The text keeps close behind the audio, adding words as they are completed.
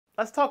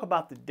Let's talk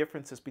about the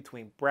differences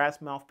between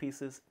brass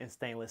mouthpieces and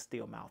stainless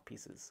steel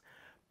mouthpieces.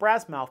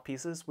 Brass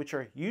mouthpieces, which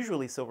are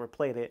usually silver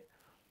plated,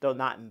 though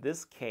not in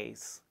this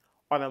case,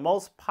 are the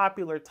most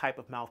popular type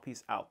of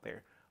mouthpiece out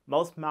there.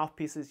 Most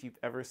mouthpieces you've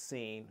ever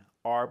seen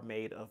are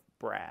made of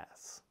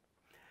brass.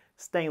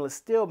 Stainless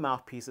steel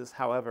mouthpieces,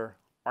 however,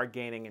 are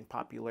gaining in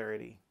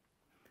popularity.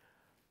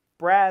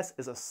 Brass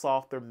is a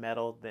softer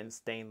metal than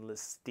stainless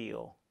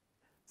steel.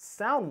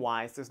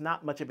 Sound-wise, there's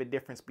not much of a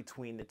difference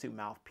between the two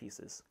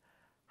mouthpieces.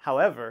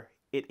 However,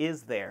 it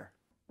is there.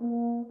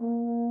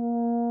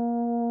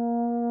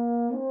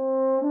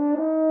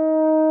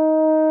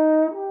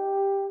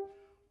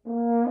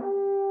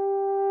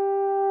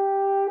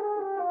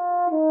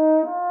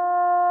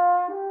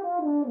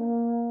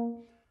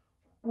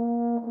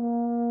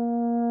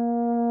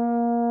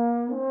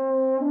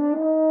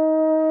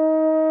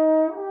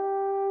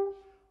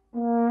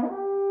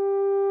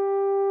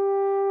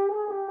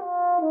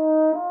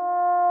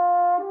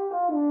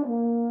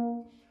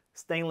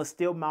 Stainless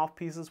steel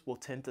mouthpieces will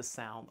tend to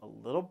sound a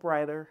little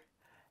brighter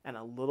and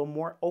a little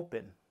more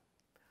open.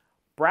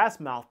 Brass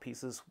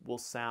mouthpieces will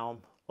sound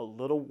a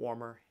little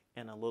warmer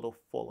and a little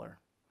fuller.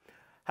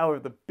 However,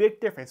 the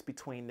big difference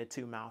between the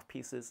two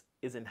mouthpieces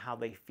is in how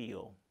they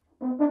feel.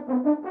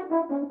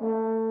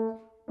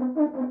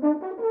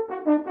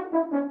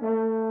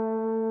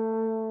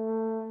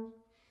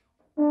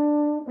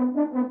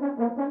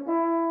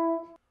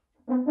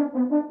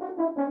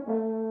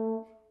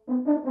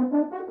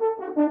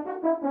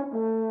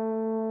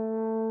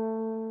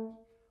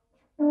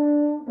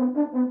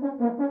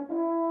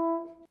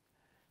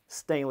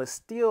 Stainless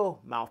steel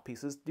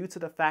mouthpieces, due to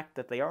the fact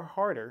that they are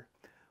harder,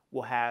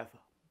 will have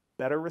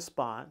better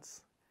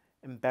response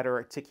and better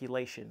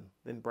articulation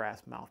than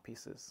brass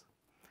mouthpieces.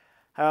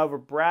 However,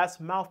 brass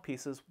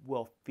mouthpieces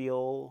will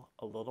feel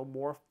a little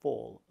more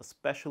full,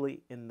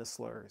 especially in the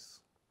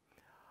slurs.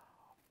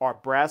 Are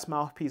brass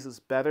mouthpieces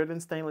better than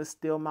stainless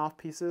steel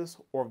mouthpieces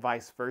or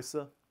vice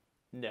versa?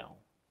 No.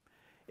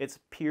 It's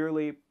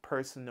purely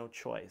personal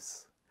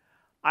choice.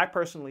 I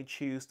personally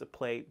choose to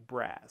play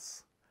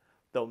brass,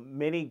 though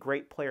many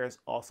great players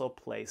also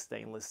play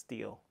stainless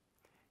steel.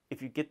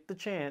 If you get the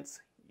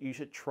chance, you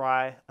should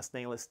try a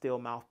stainless steel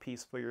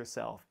mouthpiece for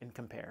yourself and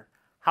compare.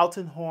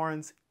 Houghton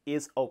Horns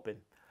is open,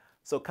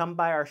 so come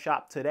by our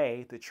shop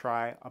today to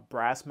try a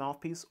brass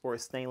mouthpiece or a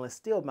stainless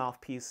steel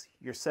mouthpiece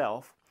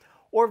yourself,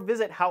 or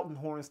visit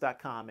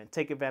houghtonhorns.com and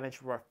take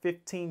advantage of our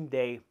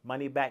 15-day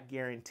money-back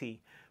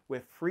guarantee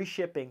with free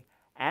shipping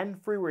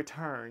and free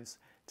returns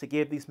to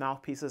give these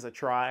mouthpieces a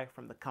try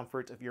from the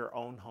comfort of your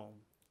own home.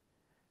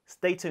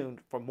 Stay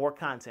tuned for more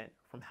content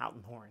from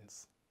Houghton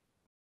Horns.